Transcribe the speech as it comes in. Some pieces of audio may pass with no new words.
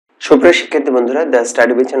সুপ্রিয় শিক্ষার্থী বন্ধুরা, দ্য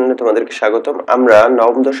স্টাডিবি চ্যানেলে তোমাদেরকে স্বাগতম। আমরা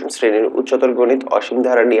নবম দশম শ্রেণীর উচ্চতর গণিত অসীম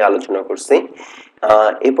ধারা নিয়ে আলোচনা করছি।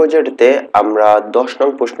 এই পর্যায়টিতে আমরা 10 নং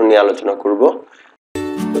প্রশ্ন নিয়ে আলোচনা করব।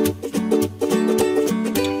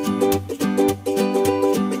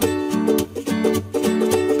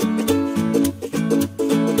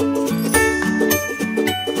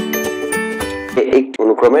 একটি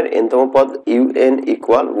অনুক্রমের n-তম পদ un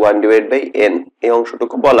ইকুয়াল 1/n এই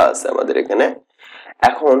অংশটুকু বলা আছে আমাদের এখানে।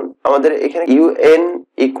 এখন আমাদের এখানে un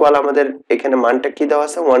ইকুয়াল আমাদের এখানে মানটা কি দেওয়া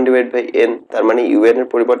আছে 1/n, তার মানে un এর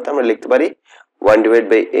পরিবর্তে আমরা লিখতে পারি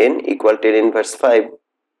 1/n ইকুয়াল 10 ইনভার্স 5।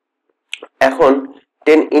 এখন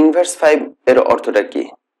 10 ইনভার্স 5 এর অর্থটা কি?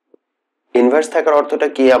 ইনভার্স থাকার অর্থটা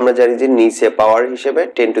কি আমরা জানি যে নিচে পাওয়ার হিসেবে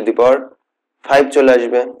 10 টু দি পাওয়ার 5 চলে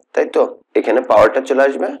আসবে, তাই তো? এখানে পাওয়ারটা চলে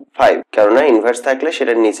আসবে 5, কারণ ইনভার্স থাকলে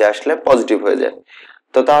সেটা নিচে আসলে পজিটিভ হয়ে যায়।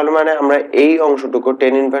 তো তাহলে মানে আমরা এই অংশটুকু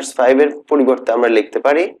 10 ইনভার্স 5 এর পরিবর্তে আমরা লিখতে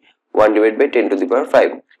পারি 1/10 টু দি পাওয়ার 5।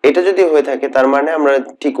 এটা যদি হয়ে থাকে তার মানে আমরা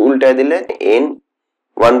ঠিক উল্টায় দিলে n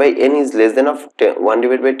 1/n is less than of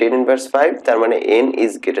 1/10 inverse 5, তার মানে n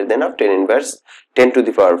is greater than of 10 inverse 10 to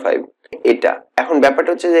the পাওয়ার 5। এটা এখন ব্যাপারটা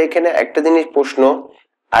হচ্ছে যে এখানে একটা জিনিস প্রশ্ন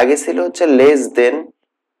আগে ছিল হচ্ছে লেস দেন,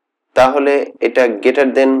 তাহলে এটা গ্রেটার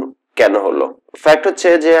দেন কেন হলো? ফ্যাক্ট হচ্ছে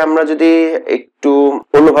যে আমরা যদি একটু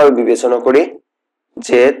অন্যভাবে বিবেচনা করি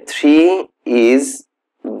যে 3 is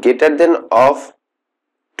greater than of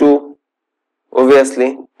 2, obviously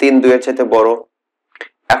 3 2 এর চাইতে বড়।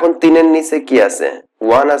 এখন 3 এর নিচে কি আছে?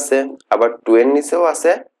 1 আছে, আবার 2 এর নিচেও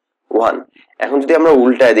আছে 1। এখন যদি আমরা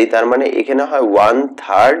উল্টায় দিই তার মানে এখানে হয়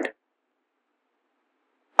 1/3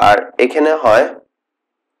 আর এখানে হয়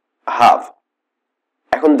হাফ।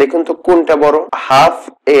 এখন দেখুন তো কোনটা বড়? হাফ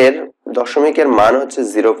এর দশমিকের মান হচ্ছে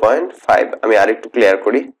 0.5। আমি আরেকটু ক্লিয়ার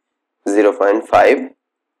করি, 0.5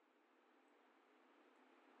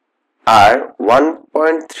 আর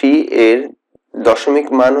 1.3 এর দশমিক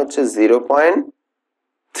মান হচ্ছে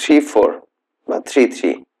 0.34 বা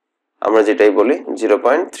 33, আমরা যেটাই বলি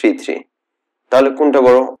 0.33। তাহলে কোনটা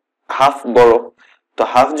বড়? হাফ বড়। তো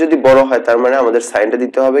হাফ যদি বড় হয় তার মানে আমাদের সাইনটা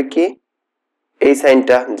দিতে হবে কি? এই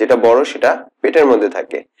সাইনটা, যেটা বড় সেটা পেটের মধ্যে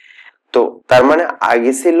থাকে। তো তার মানে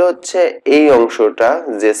আগে ছিল হচ্ছে এই অংশটা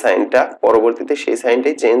যে সাইনটা, পরবর্তীতে সেই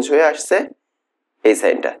সাইনটাই চেঞ্জ হয়ে আসছে এই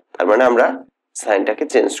সাইনটা, তার মানে আমরা সাইনটাকে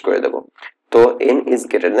চেঞ্জ করে দেব। তো n is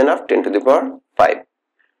greater than of 10 to the power 5।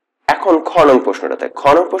 এখন খ নং প্রশ্নটাতে, খ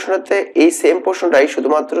নং প্রশ্নটাতে এই সেম প্রশ্নটাই,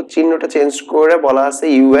 শুধুমাত্র চিহ্নটা চেঞ্জ করে বলা আছে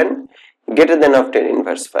un greater than of 10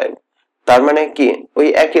 inverse 5। তার মানে কি ওই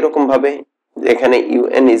একই রকম ভাবে এখানে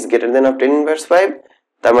un is greater than of 10 inverse 5,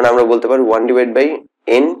 তার মানে আমরা বলতে পারি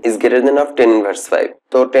 1/n is greater than of 10 inverse 5।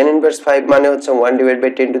 তো 10 inverse 5 মানে হচ্ছে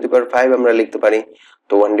 1/10 to the power 5 আমরা লিখতে পারি।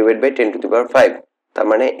 তো 1/10 to the power 5, তার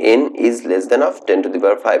মানে n is less than of 10 to the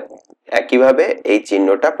power 5। একইভাবে এই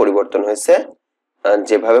চিহ্নটা পরিবর্তন হয়েছে,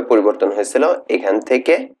 যেভাবে পরিবর্তন হয়েছিল এখান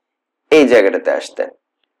থেকে এই জায়গাটাতে আসতে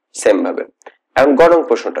সেম ভাবে। এখন গণং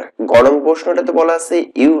প্রশ্নটাতে বলা আছে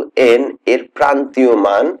un এর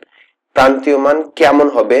প্রান্তীয় মান কেমন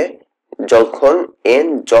হবে যখন n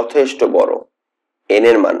যথেষ্ট বড়। n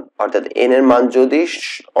এর মান, অর্থাৎ n এর মান যদি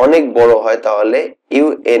অনেক বড় হয় তাহলে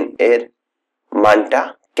un এর মানটা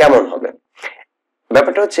কেমন হবে?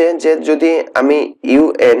 ব্যাপারটা হচ্ছে যে যদি আমি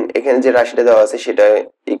un এখানে যে রাশিটা দেওয়া আছে সেটা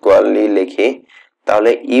ইকুয়ালি লিখি,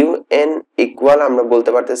 তাহলে un ইকুয়াল আমরা বলতে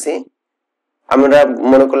পারতেছি, আমরা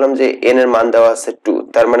মনে করলাম যে n এর মান দেওয়া আছে 2,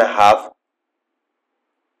 তার মানে হাফ,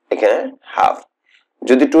 এখানে হাফ।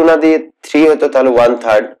 যদি 2 না দিয়ে 3 হতো তাহলে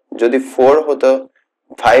 1/3, যদি 4 হতো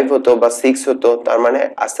 5 হতো বা 6 হতো, তার মানে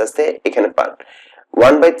আস্তে আস্তে এখানে পান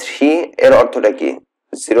 1/3 এর অর্থটা কি?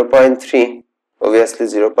 0.3, obviously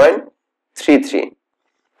 0.33।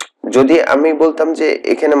 যদি আমি বলতাম যে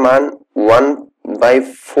এখানে মান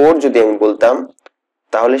 1/4 যদি আমি বলতাম,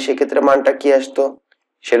 তাহলে সেক্ষেত্রে মানটা কি আসতো?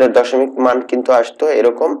 সেটা দশমিক মান কিন্তু আসতো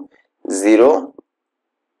এরকম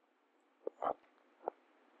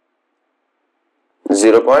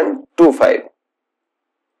 0.25।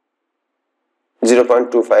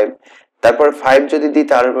 তারপর 5 যদি দিই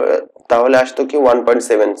তাহলে আসতো কি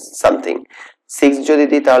 1.7 সামথিং। 6 যদি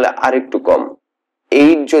দিই তাহলে আরেকটু কম।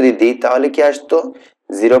 8 যদি দিই তাহলে কি আসতো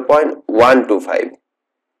 0.125,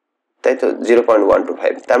 তাই তো?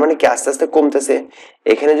 0.125, তার মানে কি আস্তে আস্তে কমতেছে।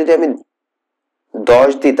 এখানে যদি আমি 10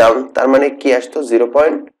 দিতাম তার মানে কি আসতো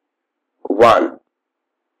 0.1।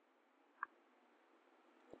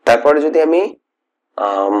 তারপরে যদি আমি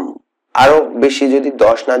আরো বেশি, যদি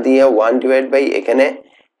 10 না দিয়ে 1 এখানে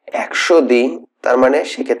 100 দিই, তার মানে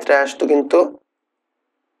সেক্ষেত্রে আসতো কিন্তু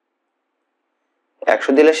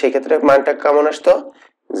 100 দিলে সেক্ষেত্রে মানটা কেমন আসতো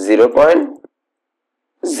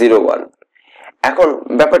 0.01। এখন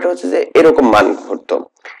ব্যাপারটা হচ্ছে যে এরকম মান ঘটতো,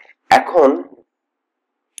 এখন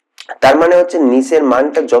তার মানে হচ্ছে নিচের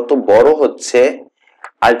মানটা যত বড় হচ্ছে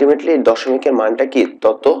আলটিমেটলি দশমিকের মানটা কি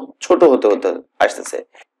তত ছোট হতে হতে আসতেছে।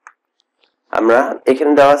 আমরা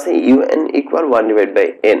এখানে দেওয়া আছে un ইকুয়াল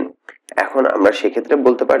 1/n। এখন আমরা সেক্ষেত্রে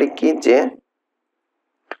বলতে পারি কি যে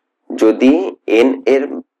যদি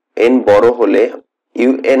n বড় হলে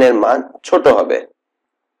un এর মান ছোট হবে,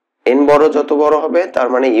 n বড় যত বড় হবে তার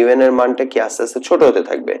মানে un এর মানটা কি আস্তে আস্তে ছোট হতে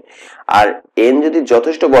থাকবে। আর n যদি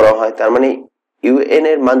যথেষ্ট বড় হয় তার মানে un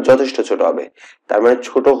এর মান যথেষ্ট ছোট হবে। তার মানে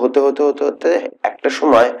ছোট হতে হতে হতে হতে একটা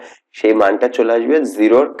সময় সেই মানটা চলে আসবে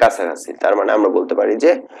জিরোর কাছাকাছি। তার মানে আমরা বলতে পারি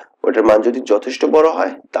যে ওটার মান যদি যথেষ্ট বড়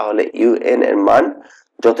হয় তাহলে un এর মান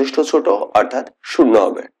যথেষ্ট ছোট অর্থাৎ শূন্য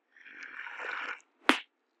হবে।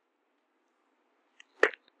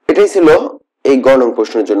 এটাই ছিল এই গ নং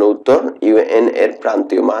প্রশ্নের জন্য উত্তর, un এর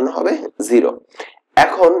প্রান্তীয় মান হবে 0।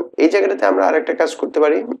 এখন এই জায়গাটাতে আমরা আরেকটা কাজ করতে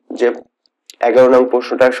পারি যে 11 নং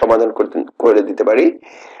প্রশ্নটা সমাধান করে দিতে পারি।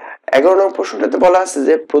 11 নং প্রশ্নটাতে বলা আছে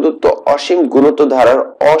যে প্রদত্ত অসীম গুণিত ধারার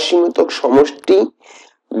অসীমিতক সমষ্টি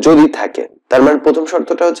যদি থাকে, তার মানে প্রথম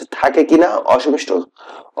শর্তটা হচ্ছে থাকে কিনা,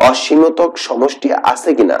 অসীমতক সমষ্টি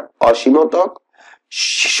আছে কিনা, অসীমতক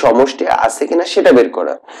সমষ্টি আছে কিনা সেটা বের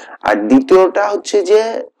করা। আর দ্বিতীয়টা হচ্ছে যে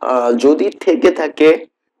যদি থেকে থাকে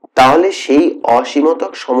তাহলে সেই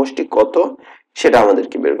অসীমতক সমষ্টি কত সেটা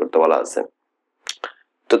আমাদেরকে বের করতে বলা আছে।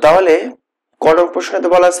 তো তাহলে ক নং প্রশ্নতে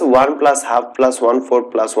বলা আছে 1 plus half plus 1/4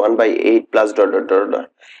 plus 1/8 plus dot dot dot dot.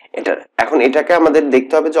 এটা এখন এটাকে আমাদের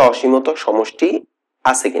দেখতে হবে যে অসীমতক সমষ্টি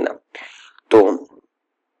আছে কিনা। তো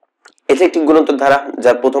এটা একটি গুণোত্তর ধারা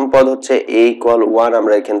যার প্রথম পদ হচ্ছে a ইকুয়াল 1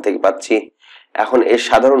 আমরা এখান থেকে পাচ্ছি। এখন এর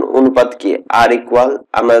সাধারণ অনুপাত কি, r ইকুয়াল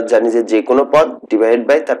আমরা জানি যে কোনো পদ ডিভাইড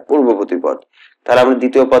বাই তার পূর্ববর্তী পদ। তাহলে আমরা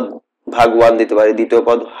দ্বিতীয় পদ ভাগ 1 দিতে পারি, দ্বিতীয়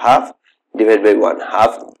পদ হাফ ডিভাইড বাই 1।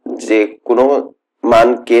 হাফ যে কোনো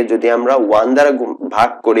মানকে যদি আমরা 1 দ্বারা ভাগ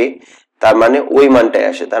করি তার মানে ওই মানটাই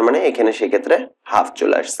আসে, তার মানে এখানে সেক্ষেত্রে হাফ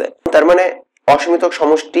চলে আসছে। তার মানে অসীমিতক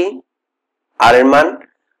সমষ্টি r এর মান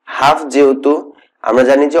হাফ, যেহেতু আমরা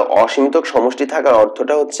জানি যে অসীমিতক সমষ্টি থাকার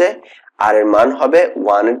অর্থটা হচ্ছে r এর মান হবে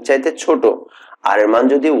 1 এর চাইতে ছোট। r এর মান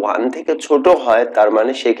যদি 1 থেকে ছোট হয় তার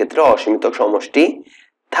মানে সেই ক্ষেত্রে অসীমিতক সমষ্টি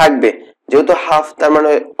থাকবে। যেহেতু হাফ তার মানে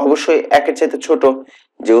অবশ্যই 1 এর চাইতে ছোট,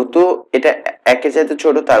 যেহেতু এটা 1 এর চাইতে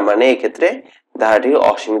ছোট তার মানে এই ক্ষেত্রে ধারাটির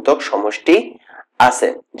অসীমিতক সমষ্টি আছে।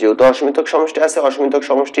 যেহেতু অসীমিতক সমষ্টি আছে, অসীমিতক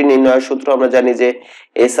সমষ্টি নির্ণয়ের সূত্র আমরা জানি যে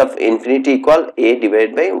s of infinity equal a divide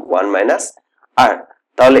by 1 minus r।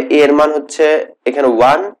 তাহলে a এর মান হচ্ছে এখানে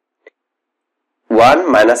 1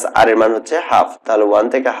 মাইনাস r এর মান হচ্ছে হাফ। তাহলে 1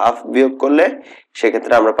 থেকে হাফ বিয়োগ করলে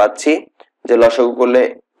সেক্ষেত্রে আমরা পাচ্ছি যে লসাগু করলে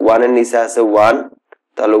 1 এর নিচে আছে 1,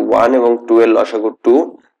 তাহলে 1 এবং 2 এর লসাগু 2,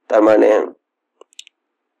 তার মানে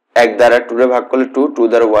 1 দ্বারা 2 এর ভাগ করলে 2, 2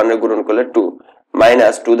 দ্বারা 1 এর গুণন করলে 2,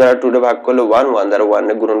 মাইনাস 2 দ্বারা 2 এর ভাগ করলে 1, 1 দ্বারা 1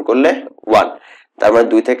 এর গুণন করলে 1। তার মানে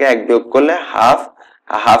 2 থেকে 1 বিয়োগ করলে হাফ,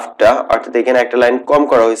 হাফটা অর্থাৎ এখানে একটা লাইন কম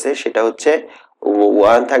করা হয়েছে সেটা হচ্ছে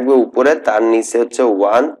 1 থাকবে উপরে, তার নিচে হচ্ছে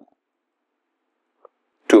 1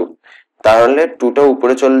 2, তাহলে 2টা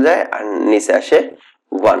উপরে চলে যায় আর নিচে আসে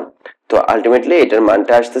 1। তো আলটিমেটলি এটার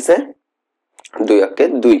মানটা আসতেছে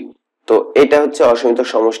 2 তো এটা হচ্ছে অসীমিত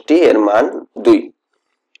সমষ্টি এর মান 2।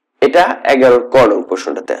 এটা 11 ক নং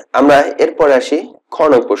প্রশ্নটাতে। আমরা এরপরে আসি খ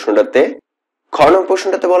নং প্রশ্নটাতে। খ নং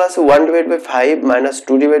প্রশ্নটাতে বলা আছে 1 divide by 5 minus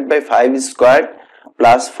 2 divide by 5 square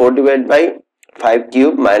plus 4 divide by 5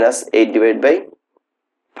 cube minus 8 divide by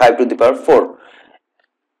 5 to the পাওয়ার 4।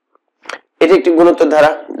 এটি একটি গুণোত্তর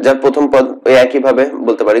ধারা যার প্রথম পদ ওই একই ভাবে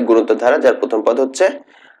বলতে পারি গুণোত্তর ধারা যার প্রথম পদ হচ্ছে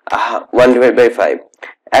 1 ডিভাইড বাই 5।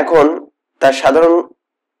 এখন তার সাধারণ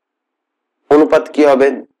অনুপাত কি হবে,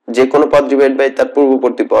 যে কোনো পদ ডিভাইড বাই তার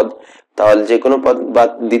পূর্ববর্তী পদ। তাহলে যে কোনো পদ বা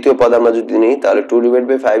দ্বিতীয় পদ আমরা যদি নিই তাহলে 2 divide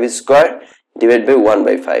by 5 square divide by 1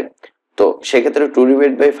 by 5। তো সেক্ষেত্রে 2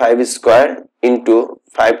 ডিভাইড বাই 5 স্কয়ার ইনটু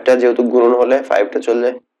 5টা যেহেতু গুণন হলে 5টা চলে,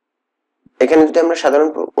 এখানে যদি আমরা সাধারণ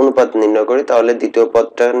অনুপাত নির্ণয় করি তাহলে দ্বিতীয়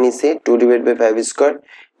পদটা নিচে 2 divide by 5 square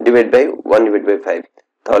divide by 1 divide by 5।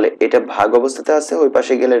 তাহলে এটা ভাগ অবস্থাতে আছে, ওই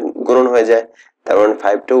পাশে গেলে গুণন হয়ে যায়, তার মানে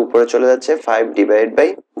 5টা উপরে চলে যাচ্ছে 5 ডিভাইড বাই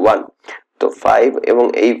 1। তো 5 এবং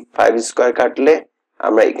এই 5 স্কয়ার কাটলে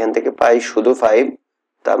আমরা এখান থেকে পাই শুধু 5,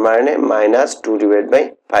 তার মানে মাইনাস 2 ডিভাইড বাই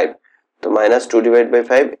 5। তো মাইনাস 2 ডিভাইড বাই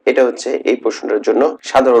 5 এটা হচ্ছে এই প্রশ্নটার জন্য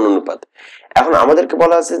সাধারণ অনুপাত। এখন আমাদেরকে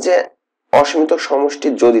বলা আছে যে অসীমিত সমষ্টি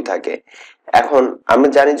যদি থাকে। এখন আমরা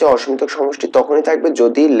জানি যে অসীমিত সমষ্টি তখনই থাকবে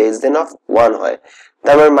যদি লেস দেন অফ 1 হয়,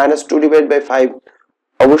 তার মানে মাইনাস 2 ডিভাইড বাই 5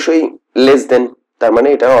 অবশ্যই লেস দেন, তার মানে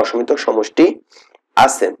এটা অসীমিত সমষ্টি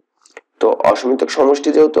আছে। তো অসীমিত সমষ্টি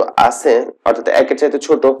যেহেতু আছে অর্থাৎ 1 এর চাইতে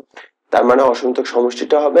ছোট, তার মানে অসীমিত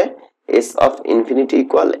সমষ্টিটা হবে s of infinity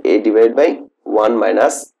equal a divide by 1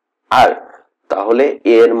 minus r। তাহলে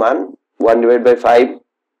a এর মান 1 ডিভাইড বাই 5,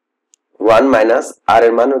 1 মাইনাস আর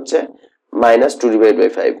এর মান হচ্ছে মাইনাস 2 ডিভাইড বাই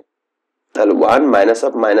 5, তাহলে 1 minus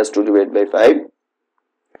of minus 2 divide by 5,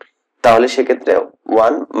 তাহলে সেক্ষেত্রে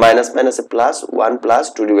 1 মাইনাস মাইনাসে প্লাস 1 প্লাস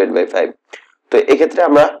 2 ডিভাইড বাই 5। তো এক্ষেত্রে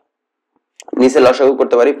আমরা নিচে লসাগু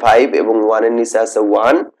করতে পারি 5 এবং 1 এর নিচে আছে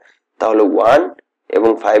 1, তাহলে 1 এবং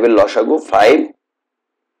 5 এর লসাগু 5।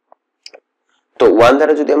 তো 1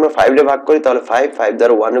 দ্বারা যদি আমরা 5 রে ভাগ করি তাহলে 5, 5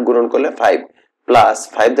 দ্বারা 1 এর গুণন করলে 5, প্লাস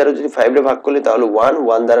 5 দ্বারা যদি 5 রে ভাগ করি তাহলে 1,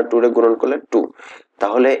 1 দ্বারা 2 রে গুণন করলে 2।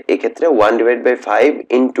 তাহলে এই ক্ষেত্রে 1 ডিভাইড বাই 5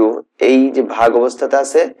 ইনটু এই যে ভাগ অবস্থাতে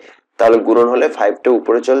আছে, তাহলে গুণন হলে 5 টা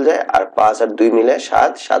উপরে চলে যায় আর 5 আর 2 মিলে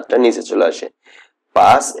 7, 7 টা নিচে চলে আসে।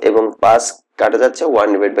 5 এবং 5 কাটা যাচ্ছে 1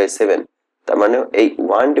 ডিভাইড বাই 7, তার মানে এই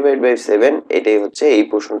 1 ডিভাইড বাই 7 এটাই হচ্ছে এই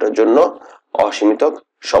প্রশ্নটার জন্য অসীমিত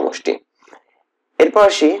সমষ্টি। এরপর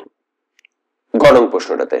আসি গণং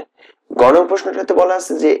প্রশ্নটাতে। গণং প্রশ্নটাতে বলা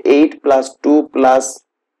আছে যে 8 plus 2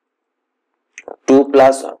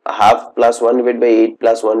 plus half plus 1 divide by 8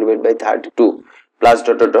 plus 1 divide by 32 plus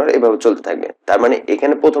dot dot dot এভাবে চলতে থাকবে। তার মানে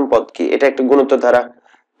এখানে প্রথম পদ কি, এটা একটা গুণোত্তর ধারা,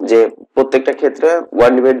 যে প্রত্যেকটা ক্ষেত্রে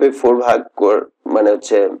 1 ডিভাইড বাই 4 ভাগ মানে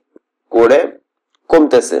হচ্ছে করে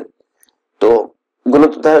কমতেছে। তো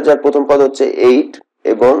গুণোত্তর ধারা যার প্রথম পদ হচ্ছে 8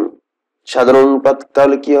 এবং সাধারণ অনুপাত,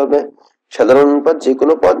 তাহলে কি হবে, সাধারণ অনুপাত যে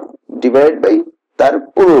কোনো পদ ডিভাইড বাই তার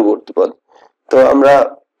পূর্ববর্তী পদ। তো আমরা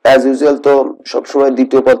অ্যাজ ইউজুয়াল তো সবসময়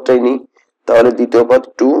দ্বিতীয় পদটাই নিই, তাহলে দ্বিতীয় পদ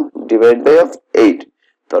 2 ডিভাইড বাই অফ 8,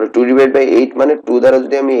 তাহলে 2 ডিভাইড বাই 8 মানে 2 দ্বারা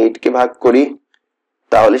যদি আমি 8 কে ভাগ করি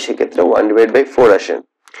তাহলে সেক্ষেত্রে 1 ডিভাইড বাই 4 আসে।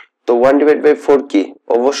 তো 1 ডিভাইড বাই 4 কি,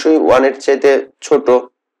 অবশ্যই 1 এর চাইতে ছোট,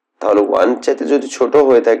 তাহলে 1 চাইতে যদি ছোট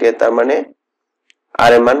হয়ে থাকে তার মানে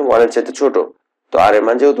আর এর মান 1 এর চাইতে ছোট। তো আর এর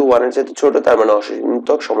মান যেহেতু 1 এর চাইতে ছোট তার মানে অসীমিত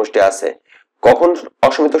সমষ্টি আছে। কখন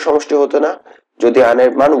অসীমিত সমষ্টি হতো না, যদি আর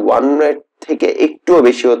এর মান 1 এর থেকে একটুও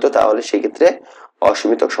বেশি হতো তাহলে সেক্ষেত্রে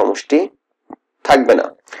অসীমিত সমষ্টি থাকবে না।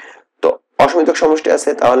 তো অসীমিত সমষ্টি আছে,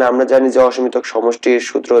 তাহলে আমরা জানি যে অসীমিত সমষ্টির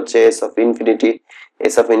সূত্র হচ্ছে s of infinity,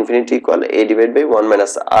 s of infinity equal a divide by 1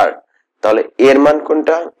 minus r। তাহলে এর মান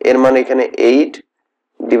কোনটা, এর মান এখানে 8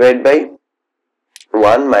 ডিভাইড বাই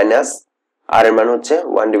 1 মাইনাস আর এর মান হচ্ছে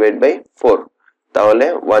 1 ডিভাইড বাই 4, তাহলে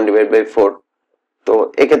 1 ডিভাইড বাই 4। তো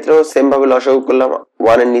এক্ষেত্রেও সেম ভাবে লসাগু করলাম,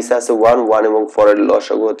 1 এর নিচে আছে 1, 1 এবং 4 এর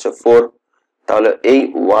লসাগু হচ্ছে 4, তাহলে এই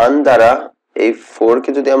 1 দ্বারা এই 4 কে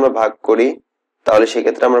যদি আমরা ভাগ করি তাহলে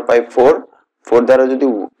সেক্ষেত্রে আমরা পাই 4, 4 দ্বারা যদি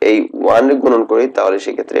এই 1 এর গুণন করি তাহলে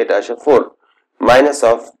সেক্ষেত্রে এটা আসে 4, মাইনাস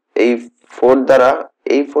অফ এই 4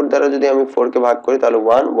 দ্বারা যদি আমি 4 কে ভাগ করি তাহলে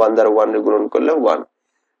 1, 1 দ্বারা 1 এর গুণন করলে 1,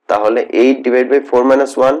 তাহলে 8 divide by 4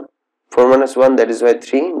 minus 1, 4 minus 1 that is by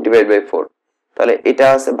 3 divide by 4। তাহলে এটা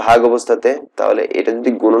আছে ভাগ অবস্থাতে, তাহলে এটা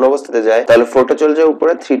যদি গুণন অবস্থাতে যায় তাহলে 4 টা চলে যায়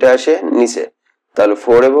উপরে, 3 টা আসে নিচে, তাহলে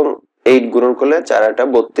 4 এবং 8 গুণন করলে 4 8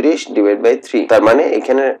 32 ডিভাইড বাই 3, তার মানে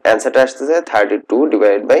এখানে অ্যানসারটা আসতেছে 32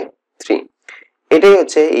 ডিভাইড বাই 3। এটাই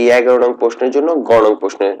হচ্ছে এই 11 নং প্রশ্নের জন্য গ নং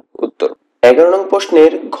প্রশ্নের উত্তর। 11 নং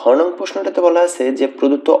প্রশ্নের ঘ নং প্রশ্নটাতে বলা আছে যে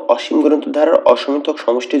প্রদত্ত অসীম গুণোত্তর ধারার অসীমিত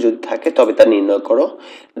সমষ্টি যদি থাকে তবে তা নির্ণয় করো।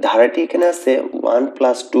 ধারাটি এখানে আছে 1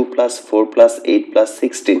 প্লাস 2 প্লাস 4 প্লাস 8 প্লাস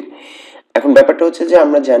 16। এখন ব্যাপারটা হচ্ছে যে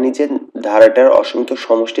আমরা জানি যে ধারাটার অসীমিত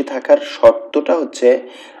সমষ্টি থাকার শর্তটা হচ্ছে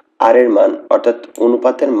আর এর মান অর্থাৎ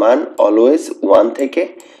অনুপাতের মান অলওয়েজ 1 থেকে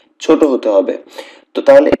ছোট হতে হবে। তো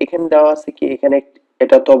তাহলে এখানে দেওয়া আছে কি, এখানে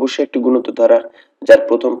এটা তো অবশ্যই একটি গুণোত্তর ধারা যার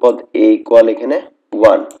প্রথম পদ a ইকুয়াল এখানে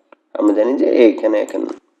 1, আমরা জানি যে এখানে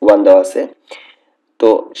 1 দেওয়া আছে। তো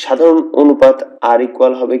সাধারণ অনুপাত আর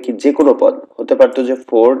ইকুয়াল হবে কি, যে কোনো পদ হতে পারতো যে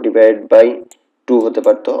 4 ডিভাইড বাই 2 হতে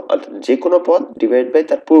পারতো, অর্থাৎ যে কোনো পদ ডিভাইড বাই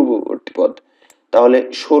তার পূর্ববর্তী পদ। তাহলে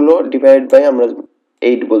 16 ডিভাইড বাই আমরা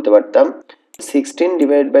 8 বলতে পারতাম, 16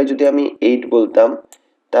 ডিভাইড বাই যদি আমি 8 বলতাম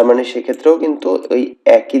তার মানে সেক্ষেত্রেও কিন্তু ওই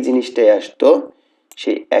একই জিনিসটাই আসতো,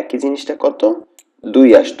 সেই একই জিনিসটা কত 2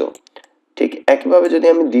 আসতো। ঠিক একইভাবে যদি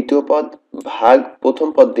আমি দ্বিতীয় পদ ভাগ প্রথম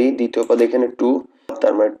পদ দিই, দ্বিতীয় পদ এখানে 2,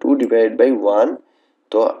 তার মানে 2 ডিভাইড বাই 1,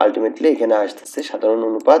 তো আলটিমেটলি এখানে আসতেছে সাধারণ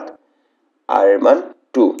অনুপাত আর এর মান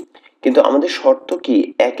 2। কিন্তু আমাদের শর্ত কি,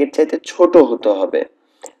 1 এর চাইতে ছোট হতে হবে।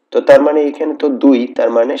 তো তার মানে এখানে তো 2, তার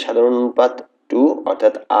মানে সাধারণ অনুপাত 2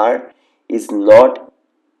 অর্থাৎ r is not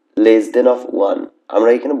less than of 1। আমরা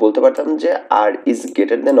এখানে বলতে পারতাম যে r is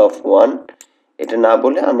greater than of 1, এটা না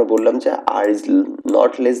বলে আমরা বললাম যে r is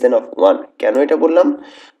not less than of 1। কেন এটা বললাম,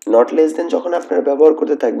 not less than যখন আপনারা ব্যবহার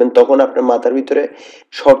করতে থাকবেন তখন আপনার মাথার ভিতরে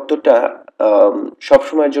শর্তটা সব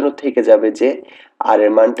সময়ের জন্য থেকে যাবে যে r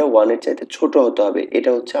এর মানটা 1 এর চাইতে ছোট হতে হবে, এটা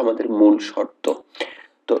হচ্ছে আমাদের মূল শর্ত।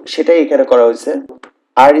 তো সেটাই এখানে করা হয়েছে,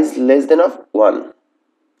 r is less than of 1,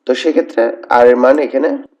 তো সেক্ষেত্রে r এর মান এখানে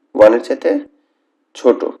 1 এর চাইতে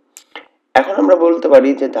ছোট। এখন আমরা বলতে পারি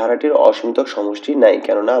যে ধারাটির অসীমিত সমষ্টি নাই,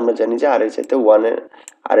 কেননা আমরা জানি যে r এর চাইতে 1 এর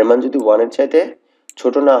আর এর মান যদি 1 এর চাইতে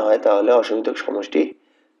ছোট না হয় তাহলে অসীমিতক সমষ্টি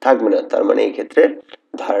থাকবে না, তার মানে এই ক্ষেত্রে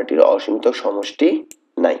ধারাটির অসীমিতক সমষ্টি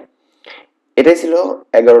নাই। এটাই ছিল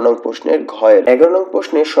 11 নং প্রশ্নের ঘয়ের। 11 নং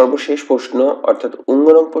প্রশ্নের সর্বশেষ প্রশ্ন অর্থাৎ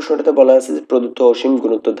 19 নং প্রশ্নটাতে বলা আছে যে প্রদত্ত অসীম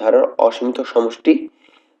গুণোত্তর ধারার অসীমিতক সমষ্টি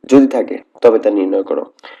যদি থাকে তবে তা নির্ণয় করো।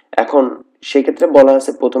 এখন সেক্ষেত্রে বলা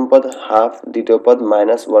আছে প্রথম পদ হাফ, দ্বিতীয় পদ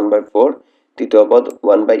 -1/4, তৃতীয় পদ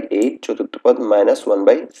 1/8, চতুর্থ পদ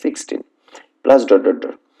 -1/16 প্লাস ডট ডট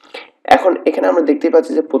ডট। এখন এখানে আমরা দেখতেই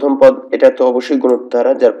পাচ্ছি যে প্রথম পদ এটা তো অবশ্যই গুণোত্তর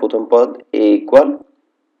ধারা, যার প্রথম পদ a ইকুয়াল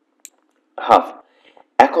হাফ।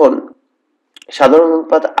 এখন সাধারণ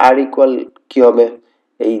অনুপাত r ইকুয়াল কি হবে,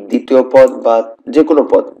 এই দ্বিতীয় পদ বা যে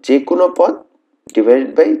কোনো পদ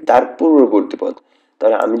ডিভাইডেড বাই তার পূর্ববর্তী পদ।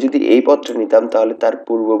 তাহলে আমি যদি এই পদটা নিতাম তাহলে তার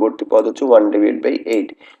পূর্ববর্তী পদ হচ্ছে 1/8,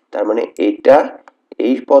 তার মানে এটা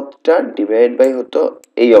এই পদটা ডিভাইড বাই হতো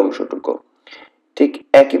এই অংশটুকু। ঠিক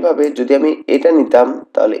একইভাবে যদি আমি এটা নিতাম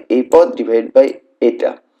তাহলে এই পদ ডিভাইড বাই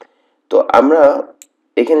এটা। তো আমরা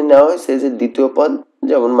এখানে নেওয়া হয়েছে যে দ্বিতীয় পদ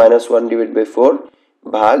যেমন -1/4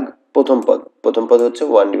 ভাগ প্রথম পদ হচ্ছে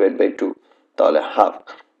 1/2, তাহলে হাফ।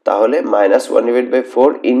 তাহলে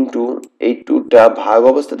 -1/4 ইন্টু এই 2টা ভাগ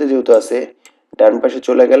অবস্থাতে যেহেতু আছে ডান পাশে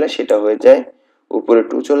চলে গেলে সেটা হয়ে যায় উপরে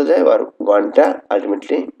 2 চলে যায় আর 1টা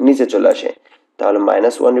আলটিমেটলি নিচে চলে আসে। তাহলে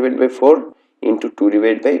 -1/4 ইন্টু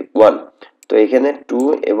 2/1। তো এখানে 2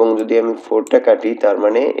 এবং যদি আমি 4টা কাটি তার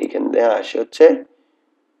মানে এখানে আসে হচ্ছে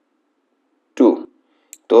 2।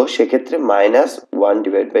 তো সেক্ষেত্রে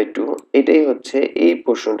 -1/2 এটাই হচ্ছে এই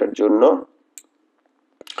প্রশ্নটার জন্য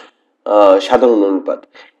সাধারণ অনুপাত।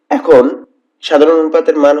 এখন সাধারণ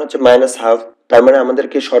অনুপাতের মান হচ্ছে -1/2, তার মানে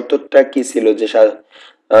আমাদেরকে শর্তটা কি ছিল যে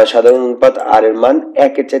সাধারণ অনুপাত r এর মান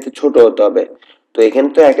 1 এর চাইতে ছোট হতে হবে। তো এখানে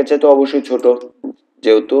তো 1 এর চাইতে অবশ্যই ছোট,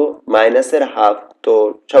 যেহেতু মাইনাসের হাফ তো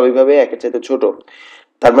স্বাভাবিকভাবে 1 এর চাইতে ছোট,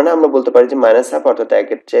 তার মানে আমরা বলতে পারি যে -1/2 অর্থাৎ 1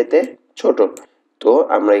 এর চাইতে ছোট। তো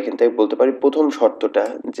আমরা এখান থেকে বলতে পারি প্রথম শর্তটা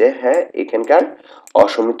যে হ্যাঁ এখানকার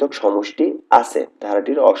অসীমিতক সমষ্টি আছে,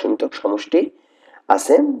 ধারাটির অসীমিতক সমষ্টি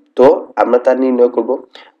আছে। তো আমরা তা নির্ণয় করব।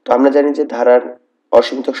 তো আমরা জানি যে ধারার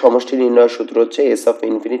অসীমিতক সমষ্টি নির্ণয়ের সূত্র হচ্ছে s of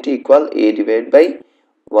infinity equal a divide by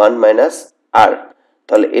 1 minus r।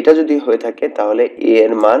 তাহলে এটা যদি হয়ে থাকে তাহলে a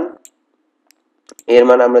এর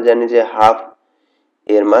মান আমরা জানি যে হাফ,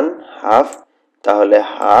 এর মান হাফ, তাহলে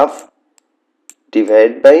half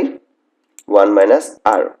divide by 1 minus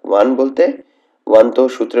r। 1 বলতে 1 তো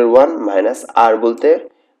সূত্রের 1 মাইনাস r বলতে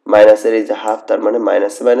মাইনাসের এই যে হাফ, তার মানে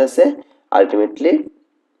মাইনাসে আলটিমেটলি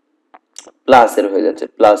প্লাসের হয়ে যাচ্ছে,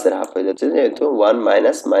 প্লাসের হাফ হয়ে যাচ্ছে, যেহেতু 1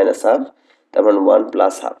 মাইনাস হাফ, তার মানে 1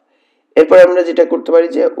 প্লাস হাফ। এরপর আমরা যেটা করতে পারি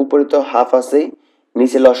যে উপরে তো হাফ আছেই,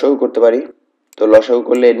 নিচে লসাগু করতে পারি। তো লসাগু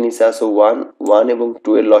করলে এর নিচে আছে 1 এবং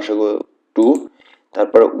 2 এর লসাগু 2।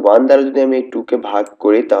 তারপর 1 দ্বারা যদি আমি এই 2 কে ভাগ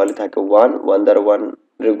করি তাহলে থাকে 1 দ্বারা 1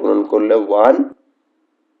 এর গুণন করলে 1,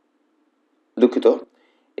 দুঃখিত,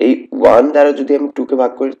 এই 1 দ্বারা যদি আমি 2 কে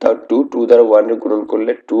ভাগ করি তাহলে 2 দ্বারা 1 এর গুণন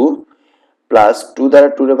করলে 2 প্লাস 2 দ্বারা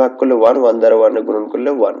 2 এর ভাগ করলে 1 দ্বারা 1 এর গুণন করলে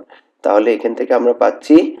 1। তাহলে এখান থেকে আমরা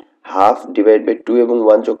পাচ্ছি হাফ ডিভাইড বাই 2 এবং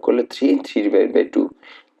 1 যোগ করলে 3 ডিভাইড বাই 2,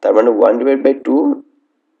 তার মানে 1 ডিভাইড বাই 2।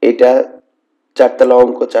 এটা চারতলা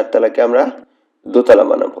অঙ্ক, চারতলাকে আমরা দোতলা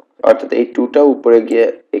বানাবো, অর্থাৎ এই 2টা উপরে গিয়ে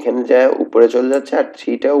এখানে যায় উপরে চলে যাচ্ছে আর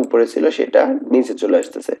 3টা উপরে ছিল সেটা নিচে চলে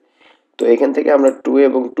আসতেছে। তো এখান থেকে আমরা 2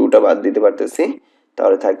 এবং 2টা বাদ দিতে পারতেছি,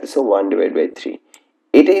 তাহলে থাকতেছে 1 ডিভাইড বাই 3।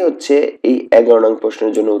 এটাই হচ্ছে এই 11 নং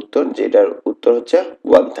প্রশ্নের জন্য উত্তর, যেটার উত্তর হচ্ছে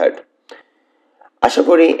 1/3। আশা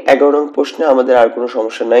করি 11 নং প্রশ্নে আমাদের আর কোনো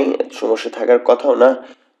সমস্যা নাই, সমস্যা থাকার কথাও না।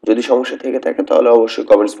 যদি সমস্যা থেকে থাকে তাহলে অবশ্যই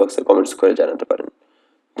কমেন্টস বক্সে কমেন্টস করে জানাতে পারেন।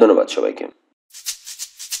 ধন্যবাদ সবাইকে।